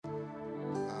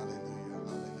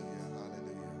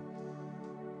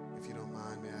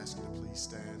please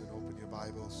stand and open your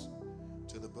Bibles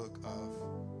to the book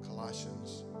of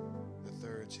Colossians, the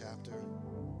 3rd chapter. And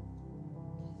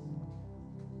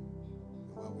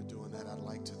while we're doing that, I'd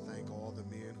like to thank all the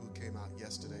men who came out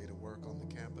yesterday to work on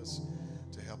the campus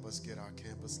to help us get our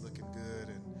campus looking good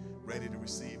and ready to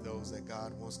receive those that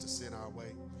God wants to send our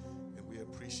way. And we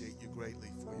appreciate you greatly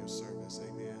for your service.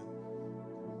 Amen.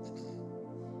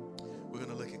 We're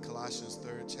going to look at Colossians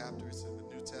 3rd chapter. It's in the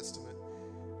New Testament.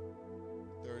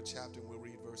 3rd chapter, and we'll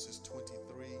read verses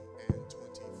 23 and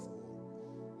 24.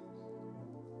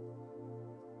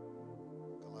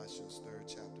 Colossians 3rd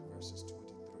chapter, verses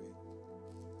 23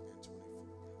 and 24.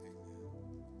 Amen.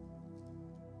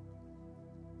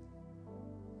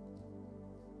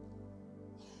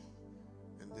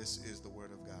 And this is the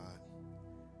word of God.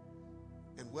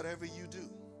 And whatever you do,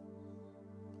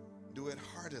 do it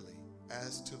heartily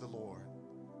as to the Lord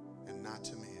and not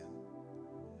to men,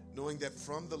 knowing that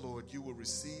from the Lord you will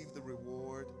receive the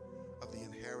reward of the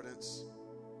inheritance,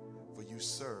 for you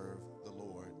serve the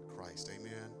Lord Christ.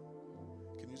 Amen.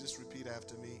 Can you just repeat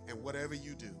after me? And whatever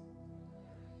you do,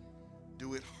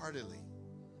 do it heartily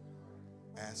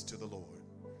as to the Lord.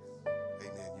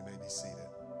 Amen. You may be seated.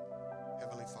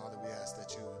 Heavenly Father, we ask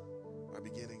that you are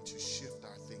beginning to shift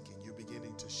our thinking. You're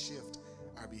beginning to shift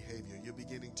our behavior. You're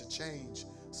beginning to change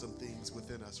some things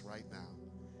within us right now.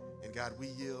 And God, we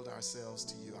yield ourselves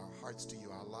to you, our hearts to you,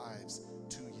 our lives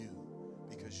to you,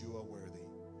 because you are worthy.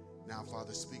 Now,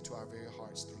 Father, speak to our very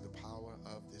hearts through the power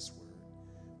of this word.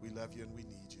 We love you and we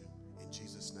need you. In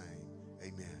Jesus' name,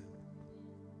 amen.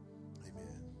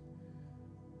 Amen.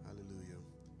 Hallelujah.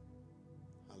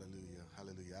 Hallelujah.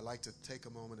 Hallelujah. I'd like to take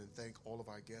a moment and thank all of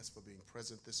our guests for being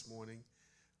present this morning.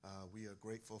 We are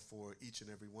grateful for each and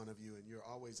every one of you, and you're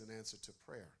always an answer to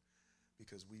prayer,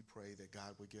 because we pray that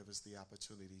God will give us the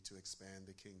opportunity to expand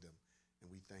the kingdom.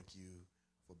 And we thank you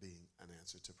for being an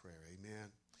answer to prayer.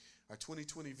 Amen. Our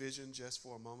 2020 vision, just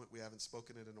for a moment, we haven't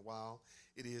spoken it in a while.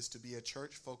 It is to be a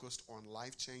church focused on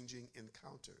life-changing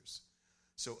encounters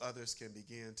so others can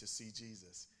begin to see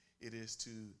Jesus. It is to,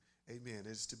 amen,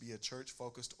 it is to be a church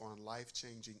focused on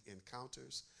life-changing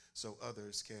encounters so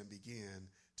others can begin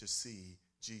to see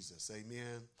Jesus.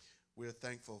 Amen. We're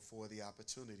thankful for the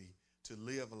opportunity to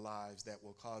live lives that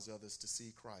will cause others to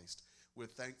see Christ. We're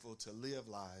thankful to live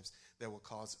lives that will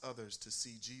cause others to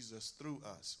see Jesus through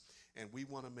us. And we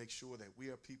want to make sure that we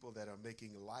are people that are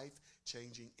making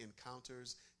life-changing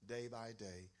encounters day by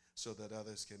day so that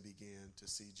others can begin to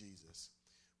see Jesus.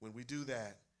 When we do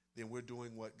that, then we're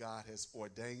doing what God has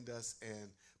ordained us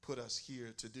and put us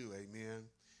here to do. Amen.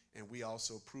 And we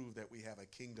also prove that we have a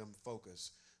kingdom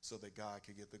focus so that God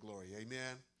can get the glory.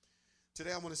 Amen.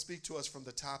 Today I want to speak to us from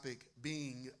the topic,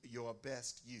 being your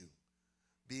best you.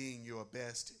 Being your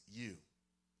best you.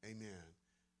 Amen.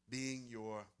 Being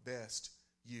your best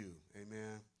you.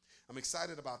 Amen. I'm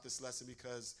excited about this lesson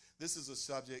because this is a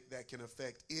subject that can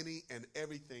affect any and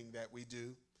everything that we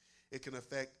do. It can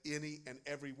affect any and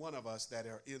every one of us that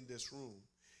are in this room.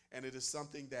 And it is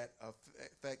something that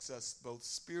affects us both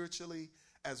spiritually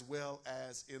as well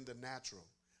as in the natural.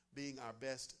 Being our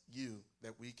best you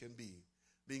that we can be.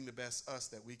 Being the best us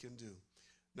that we can do.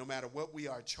 No matter what we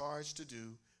are charged to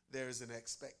do, there is an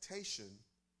expectation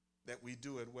that we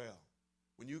do it well.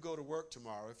 When you go to work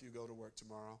tomorrow, if you go to work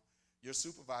tomorrow, your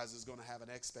supervisor is going to have an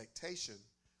expectation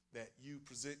that you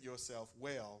present yourself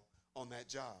well on that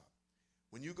job.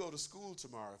 When you go to school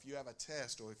tomorrow, if you have a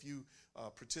test or if you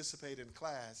participate in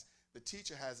class, the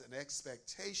teacher has an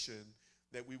expectation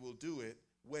that we will do it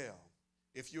well.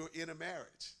 If you're in a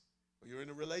marriage or you're in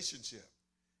a relationship,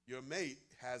 your mate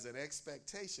has an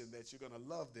expectation that you're going to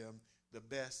love them the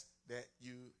best that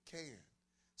you can.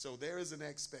 So there is an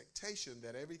expectation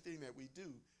that everything that we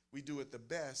do it the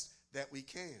best that we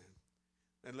can.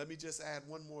 And let me just add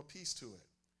one more piece to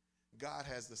it. God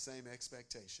has the same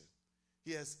expectation.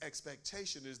 His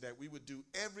expectation is that we would do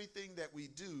everything that we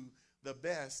do the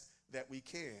best that we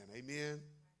can. Amen.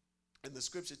 And the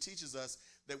scripture teaches us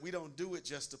that we don't do it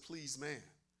just to please man,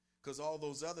 because all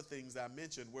those other things I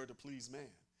mentioned were to please man.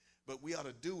 But we ought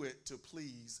to do it to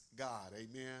please God.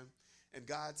 Amen. And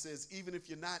God says, even if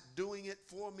you're not doing it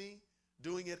for me,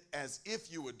 doing it as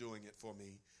if you were doing it for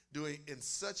me, doing it in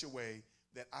such a way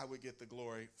that I would get the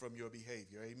glory from your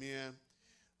behavior. Amen.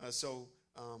 So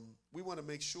we want to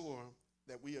make sure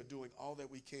that we are doing all that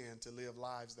we can to live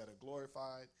lives that are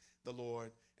glorified the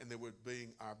Lord and that we're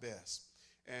being our best.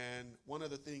 And one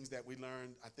of the things that we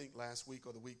learned, I think last week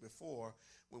or the week before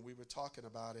when we were talking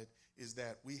about it, is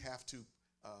that we have to,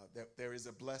 that there is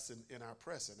a blessing in our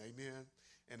pressing. Amen.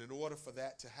 And in order for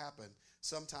that to happen,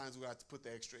 sometimes we have to put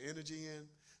the extra energy in.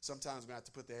 Sometimes we have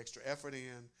to put the extra effort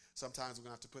in. Sometimes we're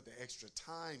going to have to put the extra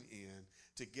time in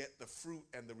to get the fruit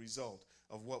and the result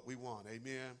of what we want.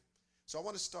 Amen. So I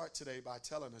want to start today by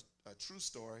telling a true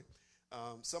story.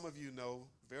 Some of you know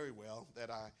very well that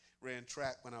I ran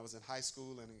track when I was in high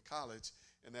school and in college,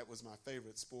 and that was my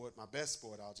favorite sport, my best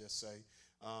sport, I'll just say.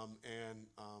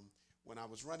 When I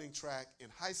was running track in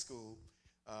high school,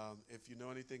 if you know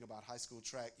anything about high school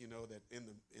track, you know that in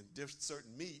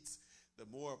certain meets, the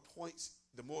more points,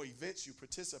 the more events you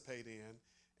participate in,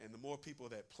 and the more people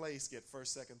that place get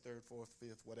first, second, third, fourth,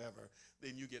 fifth, whatever,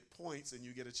 then you get points and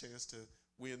you get a chance to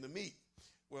win the meet.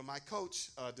 Well, my coach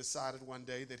decided one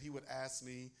day that he would ask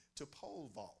me to pole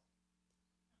vault.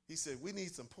 He said, "We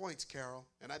need some points, Carol,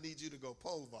 and I need you to go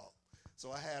pole vault."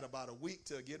 So I had about a week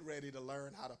to get ready to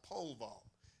learn how to pole vault.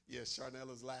 Yes,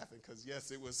 Charnel is laughing because,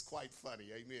 yes, it was quite funny.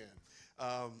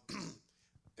 Amen.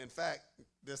 In fact,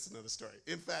 that's another story.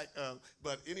 In fact,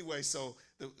 but anyway, so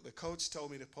the coach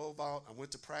told me to pole vault. I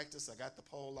went to practice. I got the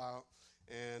pole out.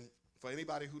 And for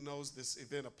anybody who knows this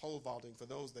event of pole vaulting, for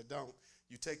those that don't,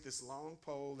 you take this long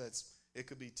pole it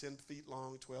could be 10 feet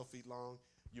long, 12 feet long.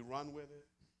 You run with it.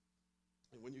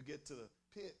 And when you get to the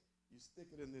pit, you stick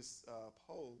it in this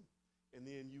pole, and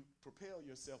then you propel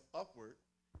yourself upward,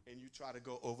 and you try to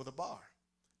go over the bar.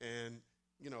 And,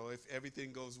 you know, if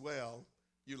everything goes well,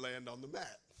 you land on the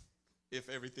mat. If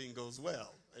everything goes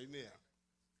well. Amen.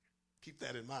 Keep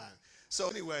that in mind. So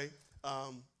anyway,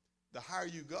 the higher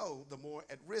you go, the more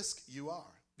at risk you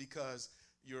are, because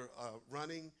you're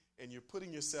running and you're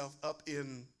putting yourself up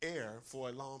in air for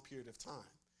a long period of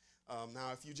time.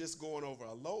 Now, if you're just going over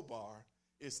a low bar,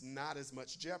 it's not as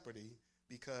much jeopardy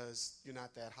because you're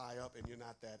not that high up and you're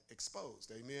not that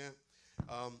exposed. Amen.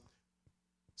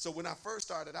 So when I first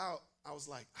started out, I was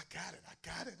like, I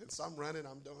got it. And so I'm running,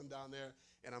 I'm doing down there,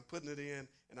 and I'm putting it in,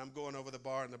 and I'm going over the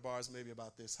bar, and the bar is maybe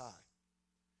about this high.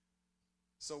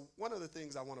 So one of the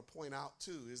things I want to point out,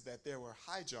 too, is that there were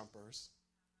high jumpers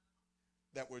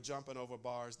that were jumping over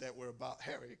bars that were about,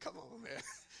 Harry, come on, man.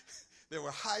 There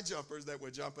were high jumpers that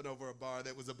were jumping over a bar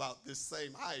that was about this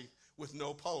same height with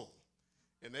no pole.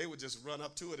 And they would just run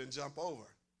up to it and jump over.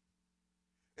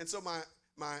 And so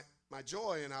my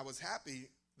joy, and I was happy,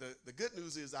 the good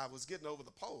news is I was getting over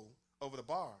the pole, over the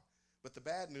bar, but the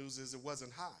bad news is it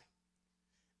wasn't high.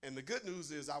 And the good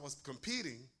news is I was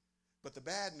competing, but the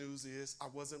bad news is I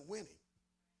wasn't winning.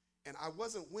 And I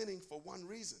wasn't winning for one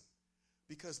reason,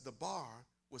 because the bar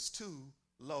was too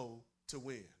low to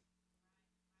win.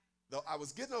 Though I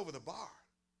was getting over the bar,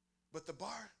 but the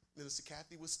bar, Minister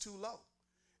Kathy, was too low.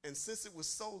 And since it was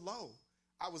so low,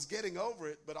 I was getting over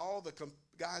it, but all the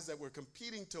guys that were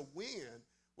competing to win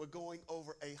were going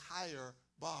over a higher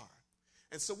bar.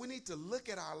 And so we need to look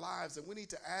at our lives and we need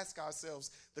to ask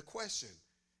ourselves the question,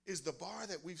 is the bar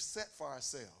that we've set for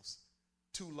ourselves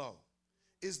too low?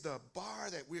 Is the bar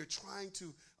that we're trying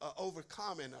to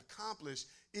overcome and accomplish,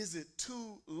 is it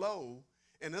too low?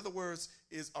 In other words,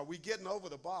 are we getting over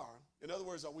the bar? In other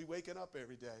words, are we waking up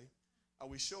every day? Are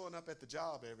we showing up at the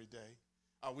job every day?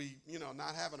 Are we,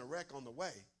 not having a wreck on the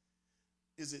way?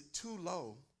 Is it too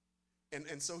low?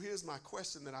 And so here's my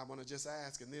question that I want to just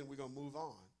ask, and then we're going to move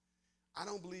on. I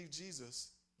don't believe Jesus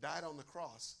died on the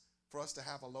cross for us to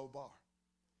have a low bar.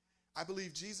 I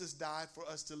believe Jesus died for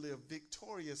us to live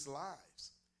victorious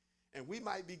lives. And we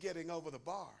might be getting over the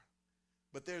bar,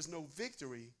 but there's no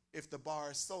victory if the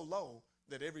bar is so low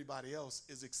that everybody else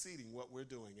is exceeding what we're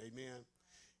doing. Amen.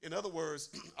 In other words,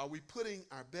 are we putting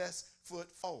our best foot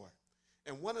forward?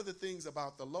 And one of the things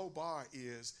about the low bar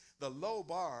is the low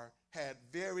bar had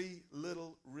very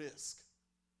little risk.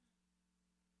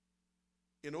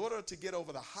 In order to get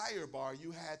over the higher bar,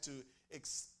 you had to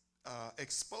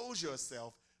expose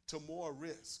yourself to more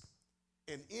risk.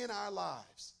 And in our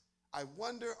lives, I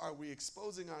wonder, are we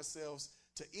exposing ourselves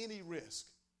to any risk?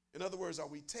 In other words, are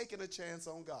we taking a chance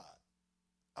on God?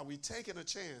 Are we taking a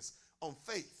chance on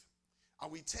faith? Are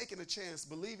we taking a chance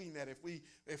believing that if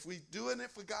we doing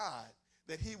it for God,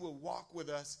 that he will walk with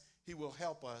us, he will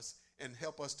help us, and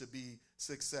help us to be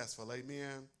successful?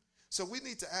 Amen. So we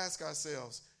need to ask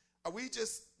ourselves, are we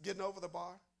just getting over the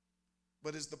bar?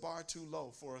 But is the bar too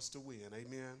low for us to win?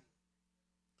 Amen.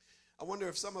 I wonder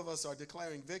if some of us are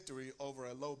declaring victory over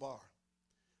a low bar.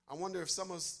 I wonder if some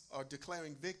of us are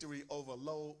declaring victory over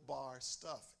low bar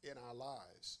stuff in our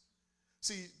lives.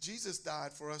 See, Jesus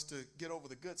died for us to get over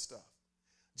the good stuff.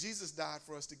 Jesus died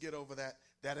for us to get over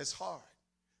that is hard.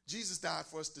 Jesus died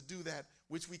for us to do that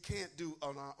which we can't do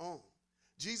on our own.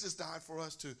 Jesus died for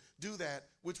us to do that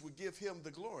which would give him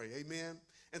the glory. Amen.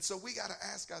 And so we got to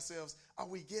ask ourselves, are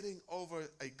we getting over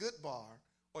a good bar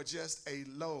or just a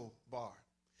low bar.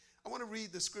 I want to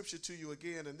read the scripture to you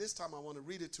again, and this time I want to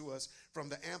read it to us from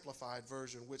the Amplified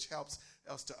Version, which helps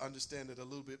us to understand it a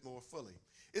little bit more fully.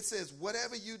 It says,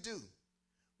 whatever you do,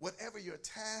 whatever your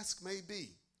task may be,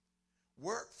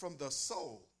 work from the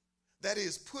soul. That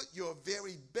is, put your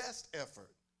very best effort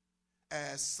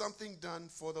as something done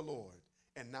for the Lord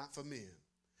and not for men,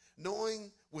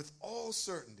 knowing with all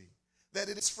certainty that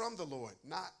it is from the Lord,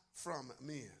 not from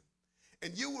men.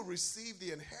 And you will receive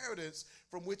the inheritance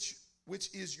from which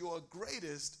is your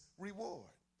greatest reward.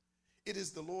 It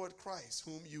is the Lord Christ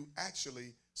whom you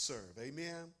actually serve.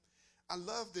 Amen. I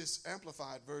love this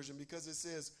Amplified Version because it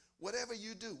says, whatever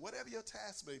you do, whatever your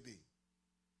task may be,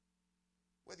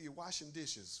 whether you're washing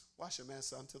dishes, wash them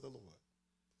as unto the Lord.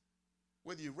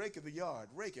 Whether you're raking the yard,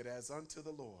 rake it as unto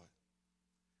the Lord.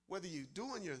 Whether you're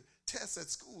doing your tests at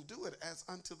school, do it as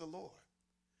unto the Lord.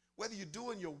 Whether you're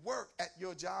doing your work at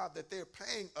your job that they're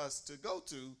paying us to go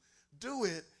to, do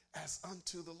it as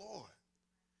unto the Lord.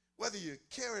 Whether you're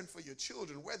caring for your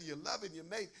children, whether you're loving your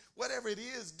mate, whatever it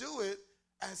is, do it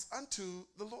as unto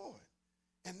the Lord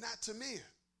and not to men.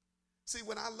 See,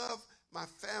 when I love my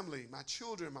family, my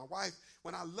children, my wife,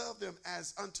 when I love them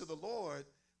as unto the Lord,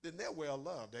 then they're well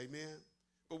loved, amen.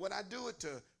 But when I do it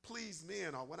to please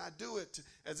men, or when I do it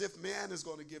as if man is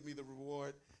going to give me the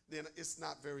reward, then it's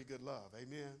not very good love,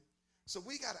 amen. So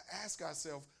we got to ask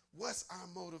ourselves, what's our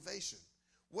motivation?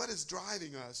 What is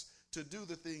driving us to do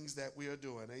the things that we are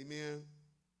doing, amen.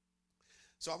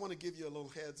 So I want to give you a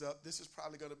little heads up. This is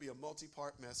probably going to be a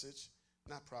multi-part message.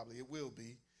 Not probably, it will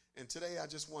be. And today I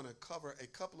just want to cover a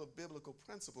couple of biblical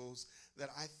principles that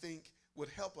I think would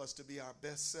help us to be our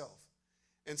best self.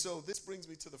 And so this brings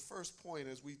me to the first point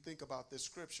as we think about this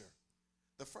scripture.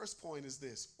 The first point is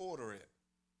this: order it.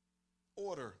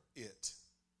 Order it.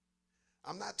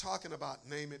 I'm not talking about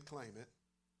name it, claim it,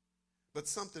 but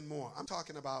something more. I'm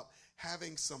talking about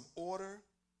having some order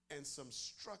and some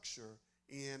structure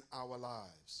in our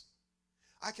lives.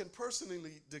 I can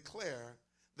personally declare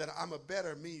that I'm a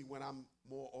better me when I'm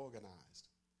more organized.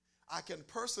 I can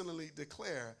personally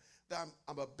declare that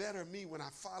I'm a better me when I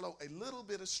follow a little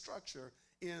bit of structure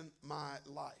in my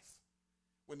life.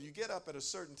 When you get up at a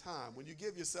certain time, when you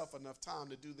give yourself enough time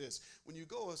to do this, when you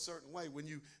go a certain way, when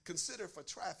you consider for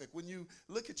traffic, when you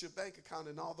look at your bank account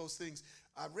and all those things,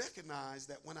 I recognize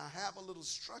that when I have a little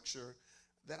structure,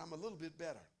 that I'm a little bit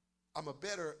better. I'm a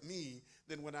better me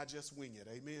than when I just wing it,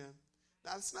 amen?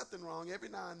 Now, there's nothing wrong. Every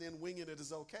now and then winging it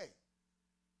is okay.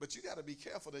 But you got to be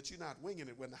careful that you're not winging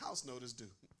it when the house note is due.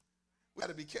 We got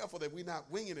to be careful that we're not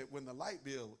winging it when the light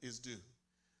bill is due.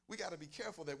 We got to be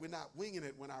careful that we're not winging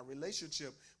it when our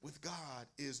relationship with God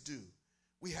is due.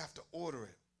 We have to order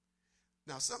it.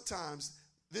 Now, sometimes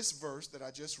this verse that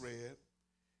I just read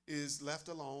is left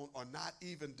alone or not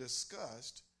even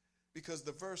discussed because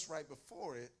the verse right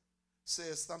before it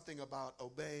says something about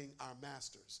obeying our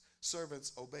masters.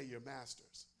 Servants, obey your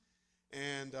masters.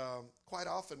 And quite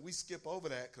often we skip over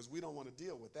that because we don't want to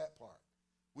deal with that part.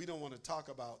 We don't want to talk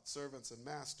about servants and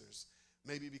masters,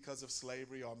 maybe because of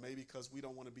slavery or maybe because we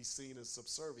don't want to be seen as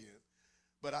subservient.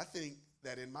 But I think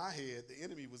that in my head, the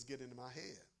enemy was getting in my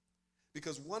head.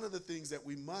 Because one of the things that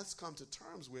we must come to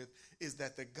terms with is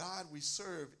that the God we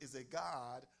serve is a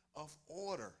God of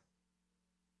order.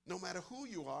 No matter who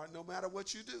you are, no matter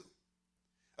what you do.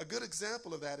 A good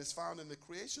example of that is found in the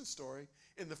creation story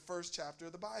in the first chapter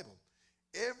of the Bible.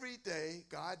 Every day,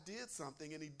 God did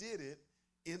something, and he did it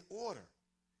in order.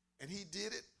 And he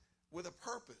did it with a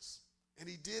purpose. And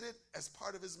he did it as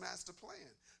part of his master plan.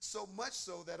 So much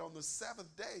so that on the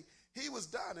seventh day, he was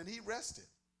done and he rested.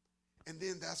 And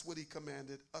then that's what he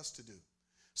commanded us to do.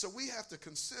 So we have to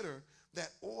consider that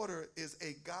order is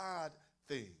a God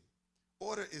thing.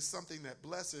 Order is something that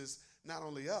blesses not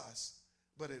only us,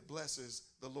 but it blesses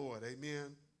the Lord.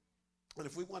 Amen. And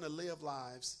if we want to live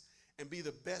lives and be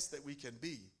the best that we can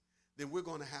be, then we're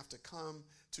going to have to come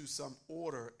to some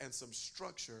order and some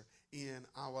structure in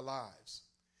our lives.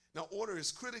 Now, order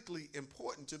is critically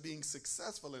important to being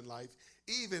successful in life,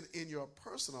 even in your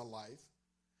personal life,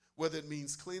 whether it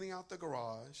means cleaning out the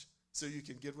garage so you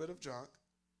can get rid of junk,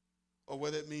 or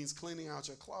whether it means cleaning out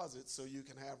your closet so you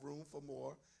can have room for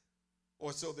more,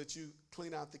 or so that you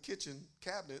clean out the kitchen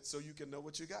cabinet so you can know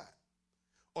what you got.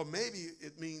 Or maybe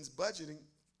it means budgeting,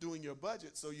 doing your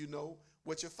budget so you know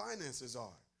what your finances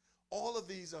are. All of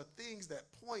these are things that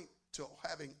point to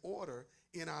having order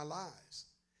in our lives.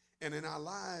 And in our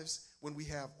lives, when we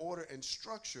have order and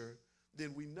structure,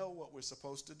 then we know what we're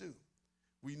supposed to do.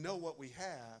 We know what we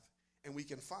have, and we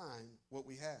can find what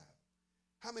we have.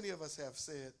 How many of us have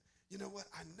said, you know what,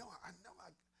 I know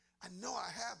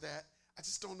I have that. I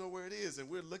just don't know where it is. And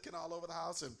we're looking all over the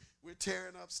house, and we're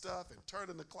tearing up stuff and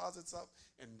turning the closets up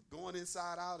and going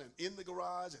inside out and in the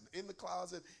garage and in the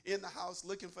closet, in the house,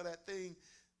 looking for that thing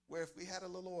where if we had a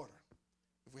little order,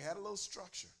 if we had a little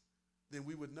structure, then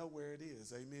we would know where it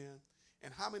is. Amen.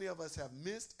 And how many of us have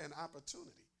missed an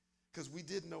opportunity because we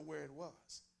didn't know where it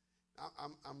was?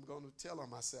 I'm going to tell on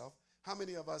myself. How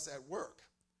many of us at work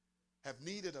have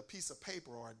needed a piece of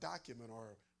paper or a document or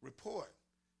a report?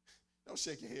 Don't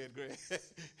shake your head, Greg.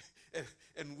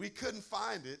 and we couldn't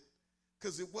find it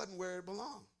because it wasn't where it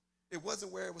belonged. It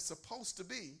wasn't where it was supposed to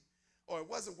be, or it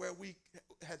wasn't where we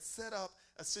had set up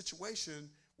a situation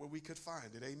where we could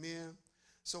find it. Amen.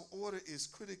 So order is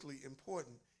critically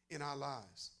important in our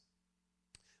lives.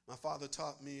 My father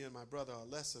taught me and my brother a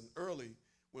lesson early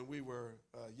when we were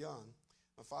young.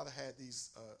 My father had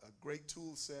a great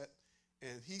tool set,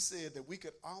 and he said that we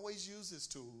could always use his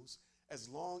tools as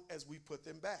long as we put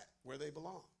them back where they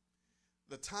belong.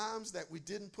 The times that we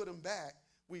didn't put them back,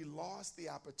 we lost the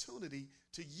opportunity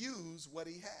to use what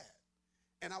he had.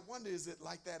 And I wonder, is it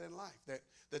like that in life? That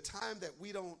the time that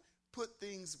we don't put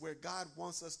things where God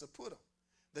wants us to put them,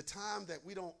 the time that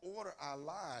we don't order our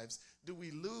lives, do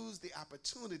we lose the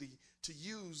opportunity to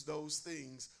use those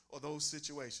things or those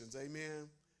situations? Amen.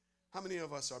 How many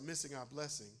of us are missing our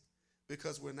blessing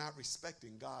because we're not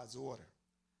respecting God's order?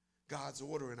 God's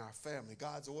order in our family,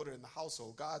 God's order in the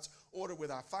household, God's order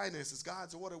with our finances,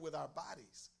 God's order with our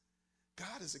bodies.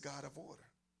 God is a God of order.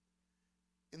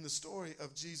 In the story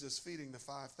of Jesus feeding the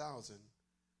 5,000,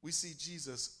 we see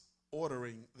Jesus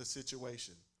ordering the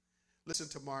situation. Listen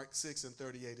to Mark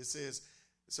 6:38. It says,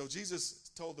 so Jesus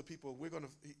told the people,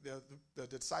 the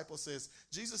disciple says,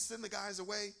 Jesus, send the guys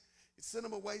away. Send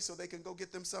them away so they can go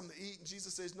get them something to eat. And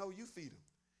Jesus says, no, you feed them.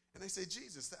 And they say,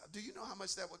 Jesus, do you know how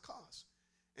much that would cost?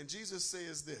 And Jesus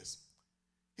says this.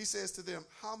 He says to them,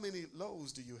 how many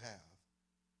loaves do you have?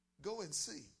 Go and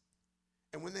see.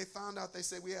 And when they found out, they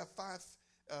said, we have 5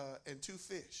 and 2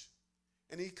 fish.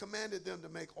 And he commanded them to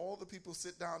make all the people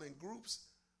sit down in groups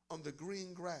on the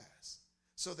green grass.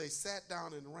 So they sat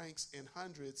down in ranks in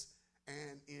hundreds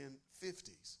and in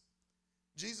 50s.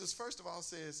 Jesus, first of all,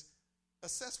 says,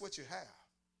 assess what you have.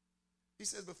 He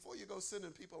says, before you go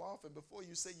sending people off and before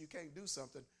you say you can't do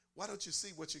something, why don't you see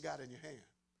what you got in your hand?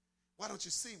 Why don't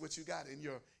you see what you got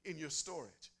in your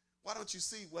storage? Why don't you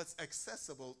see what's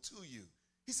accessible to you?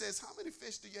 He says, how many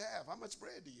fish do you have? How much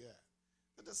bread do you have?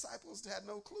 The disciples had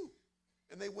no clue.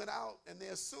 And they went out and they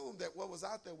assumed that what was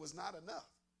out there was not enough.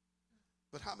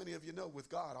 But how many of you know with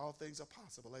God, all things are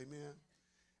possible? Amen.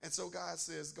 And so God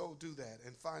says, go do that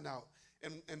and find out.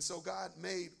 And so God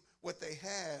made what they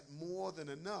had more than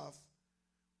enough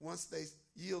once they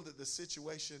yielded the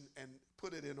situation and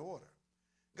put it in order.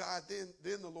 God,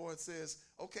 then the Lord says,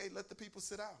 okay, let the people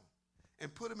sit down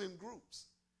and put them in groups.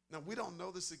 Now, we don't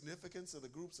know the significance of the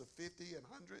groups of 50 and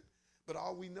 100, but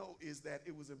all we know is that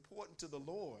it was important to the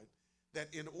Lord that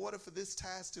in order for this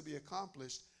task to be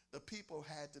accomplished, the people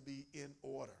had to be in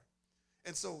order.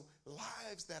 And so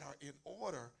lives that are in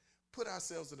order put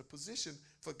ourselves in a position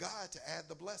for God to add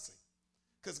the blessing.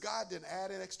 Because God didn't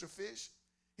add an extra fish.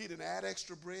 He didn't add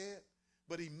extra bread,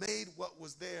 but he made what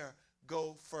was there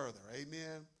go further.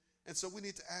 Amen. And so we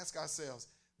need to ask ourselves,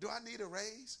 do I need a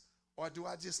raise or do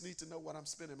I just need to know what I'm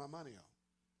spending my money on?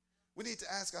 We need to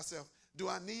ask ourselves, do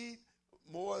I need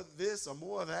more of this or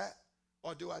more of that,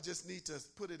 or do I just need to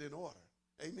put it in order?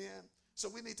 Amen. So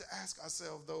we need to ask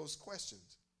ourselves those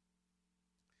questions.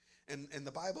 And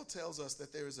the Bible tells us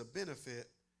that there is a benefit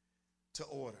to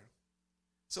order.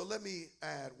 So let me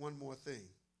add one more thing.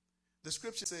 The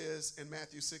scripture says in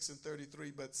Matthew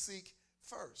 6:33, but seek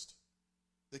first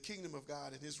the kingdom of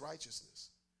God and his righteousness,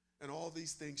 and all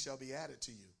these things shall be added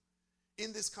to you.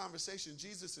 In this conversation,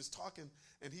 Jesus is talking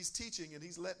and he's teaching and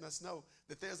he's letting us know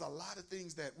that there's a lot of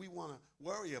things that we want to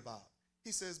worry about.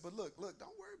 He says, but look,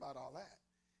 don't worry about all that.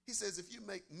 He says, if you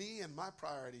make me and my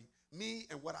priority, me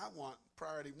and what I want,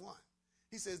 priority one,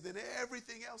 he says, then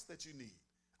everything else that you need,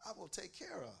 I will take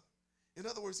care of. In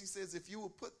other words, he says, if you will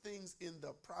put things in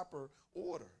the proper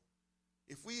order,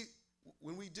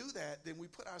 when we do that, then we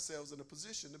put ourselves in a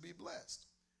position to be blessed.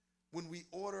 When we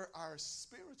order our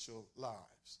spiritual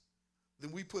lives,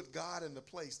 then we put God in the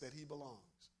place that he belongs.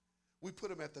 We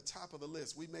put him at the top of the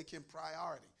list. We make him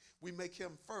priority. We make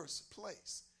him first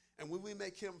place. And when we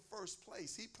make him first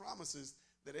place, he promises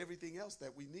that everything else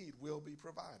that we need will be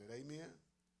provided. Amen.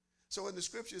 So in the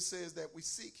scripture it says that we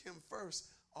seek him first,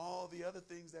 all the other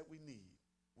things that we need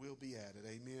will be added.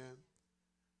 Amen.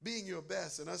 Being your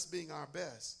best and us being our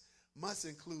best must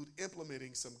include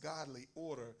implementing some godly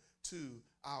order to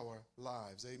our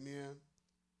lives. Amen.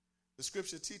 The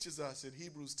scripture teaches us in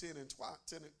Hebrews 10 and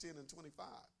 25,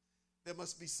 there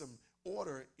must be some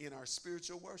order in our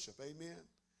spiritual worship. Amen.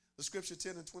 The scripture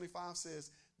 10 and 25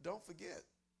 says, don't forget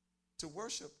to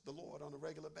worship the Lord on a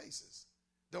regular basis.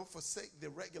 Don't forsake the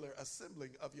regular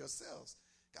assembling of yourselves.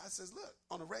 God says, look,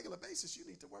 on a regular basis, you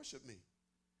need to worship me.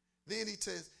 Then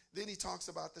he talks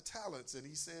about the talents, and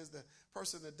he says the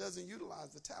person that doesn't utilize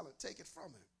the talent, take it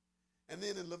from him. And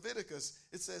then in Leviticus,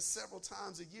 it says several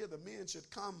times a year the men should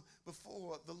come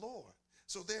before the Lord.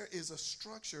 So there is a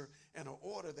structure and an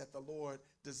order that the Lord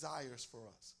desires for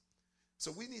us.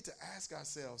 So we need to ask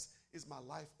ourselves, is my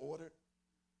life ordered?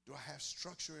 Do I have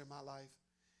structure in my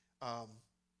life?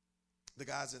 The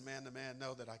guys in Man to Man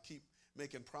know that I keep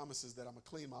making promises that I'm going to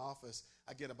clean my office.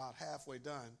 I get about halfway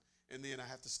done, and then I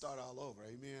have to start all over.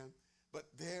 Amen. But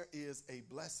there is a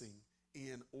blessing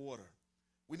in order.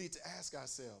 We need to ask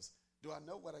ourselves, do I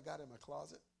know what I got in my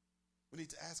closet? We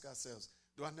need to ask ourselves,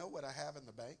 do I know what I have in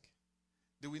the bank?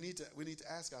 We need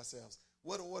to ask ourselves,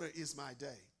 what order is my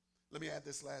day? Let me add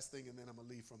this last thing, and then I'm going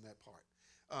to leave from that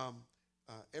part.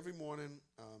 Every morning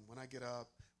when I get up,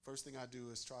 first thing I do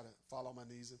is try to fall on my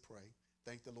knees and pray.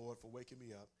 Thank the Lord for waking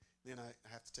me up. Then I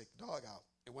have to take the dog out.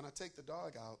 And when I take the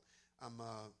dog out, I'm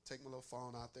taking my little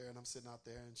phone out there, and I'm sitting out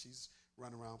there, and she's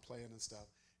running around playing and stuff.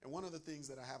 And one of the things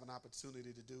that I have an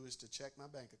opportunity to do is to check my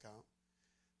bank account,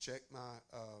 check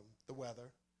the weather,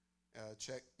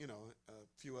 check, a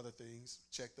few other things,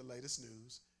 check the latest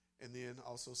news, and then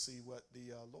also see what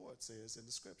the Lord says in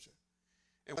the scripture.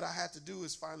 And what I had to do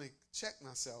is finally check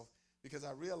myself, because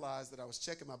I realized that I was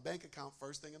checking my bank account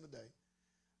first thing in the day.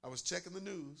 I was checking the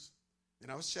news,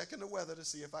 and I was checking the weather to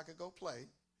see if I could go play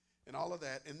and all of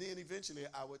that. And then eventually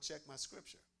I would check my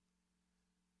scripture.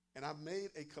 And I've made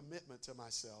a commitment to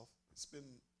myself, it's been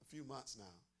a few months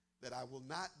now, that I will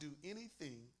not do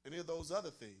any of those other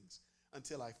things,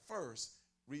 until I first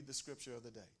read the scripture of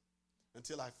the day,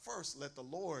 until I first let the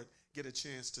Lord get a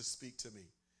chance to speak to me,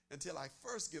 until I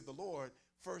first give the Lord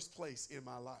first place in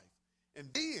my life. And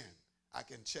then I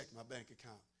can check my bank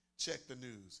account, check the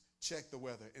news, check the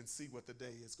weather, and see what the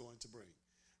day is going to bring.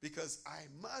 Because I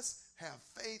must have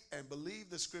faith and believe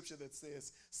the scripture that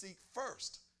says, seek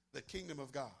first the kingdom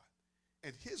of God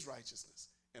and his righteousness,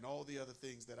 and all the other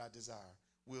things that I desire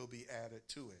will be added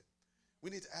to it. We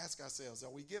need to ask ourselves,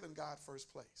 are we giving God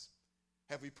first place?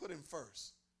 Have we put him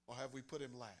first, or have we put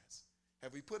him last?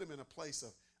 Have we put him in a place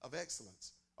of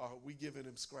excellence, or are we giving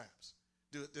him scraps?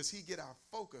 Does he get our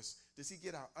focus? Does he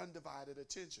get our undivided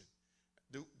attention?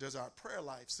 Does our prayer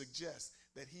life suggest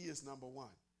that he is number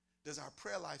one? Does our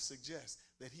prayer life suggest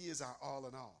that he is our all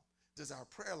in all? Does our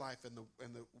prayer life and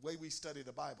the way we study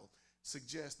the Bible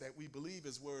suggest that we believe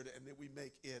his word and that we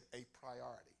make it a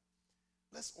priority?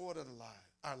 Let's order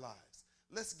our lives.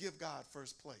 Let's give God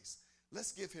first place.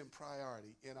 Let's give him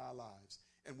priority in our lives.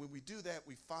 And when we do that,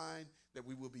 we find that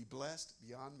we will be blessed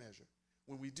beyond measure.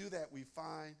 When we do that, we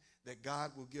find that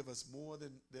God will give us more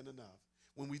than enough.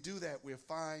 When we do that, we'll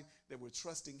find that we're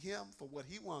trusting him for what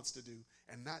he wants to do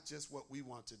and not just what we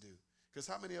want to do. Because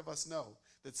how many of us know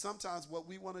that sometimes what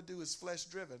we want to do is flesh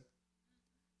driven?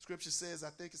 Scripture says,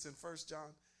 I think it's in 1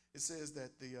 John, it says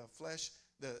that the flesh,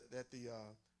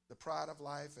 the pride of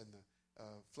life and the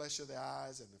flesh of the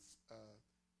eyes and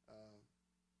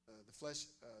the flesh,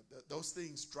 those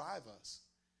things drive us.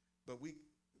 But we,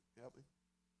 help me?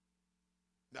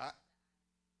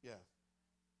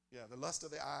 Yeah, the lust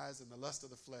of the eyes and the lust of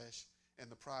the flesh and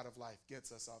the pride of life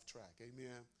gets us off track.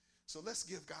 Amen. So let's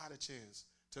give God a chance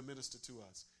to minister to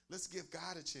us. Let's give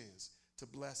God a chance to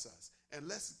bless us. And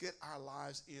let's get our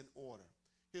lives in order.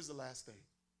 Here's the last thing.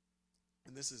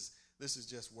 And this is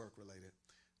just work related.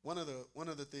 One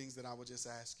of the things that I would just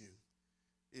ask you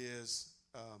is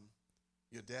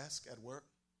your desk at work.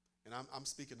 And I'm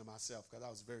speaking to myself because I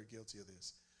was very guilty of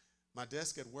this. My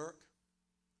desk at work,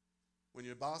 when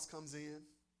your boss comes in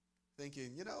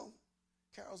thinking,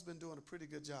 Carol's been doing a pretty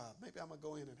good job. Maybe I'm going to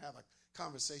go in and have a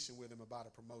conversation with him about a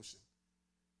promotion.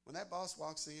 When that boss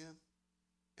walks in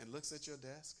and looks at your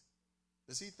desk,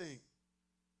 does he think,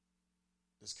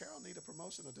 does Carol need a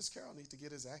promotion, or does Carol need to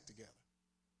get his act together?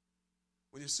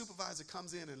 When your supervisor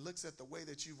comes in and looks at the way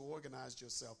that you've organized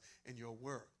yourself and your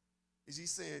work, is he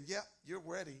saying, yep, you're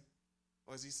ready?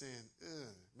 Or is he saying,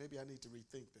 maybe I need to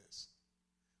rethink this?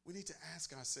 We need to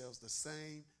ask ourselves the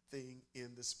same thing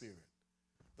in the spirit.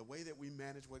 The way that we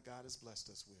manage what God has blessed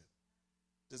us with.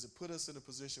 Does it put us in a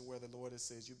position where the Lord has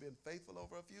said, you've been faithful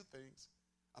over a few things,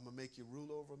 I'm going to make you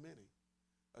rule over many?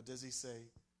 Or does he say,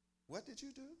 what did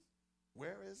you do?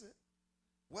 Where is it?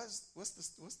 What's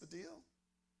the deal?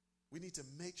 We need to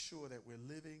make sure that we're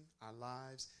living our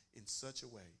lives in such a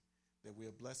way that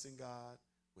we're blessing God,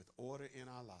 with order in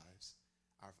our lives,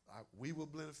 we will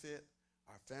benefit,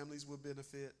 our families will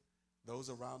benefit, those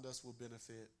around us will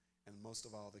benefit, and most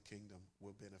of all, the kingdom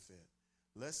will benefit.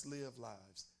 Let's live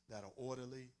lives that are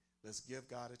orderly. Let's give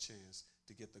God a chance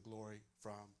to get the glory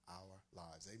from our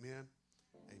lives. Amen?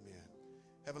 Amen.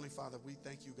 Heavenly Father, we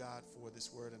thank you, God, for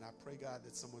this word, and I pray, God,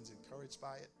 that someone's encouraged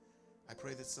by it. I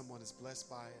pray that someone is blessed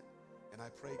by it, and I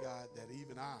pray, God, that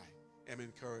even I am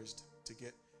encouraged to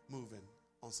get moving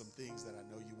on some things that I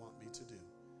know you want me to do.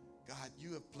 God,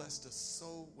 you have blessed us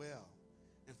so well.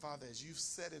 And Father, as you've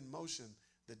set in motion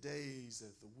the days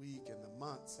and the week and the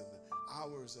months and the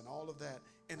hours and all of that,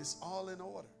 and it's all in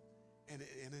order. And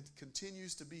it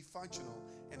continues to be functional,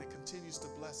 and it continues to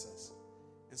bless us.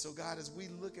 And so, God, as we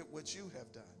look at what you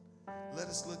have done, let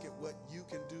us look at what you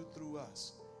can do through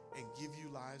us and give you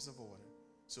lives of order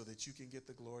so that you can get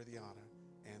the glory, the honor,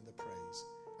 and the praise.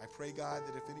 I pray, God,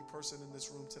 that if any person in this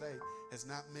room today has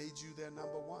not made you their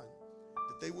number one,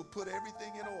 that they will put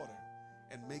everything in order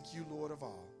and make you Lord of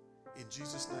all. In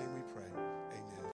Jesus' name we pray. Amen.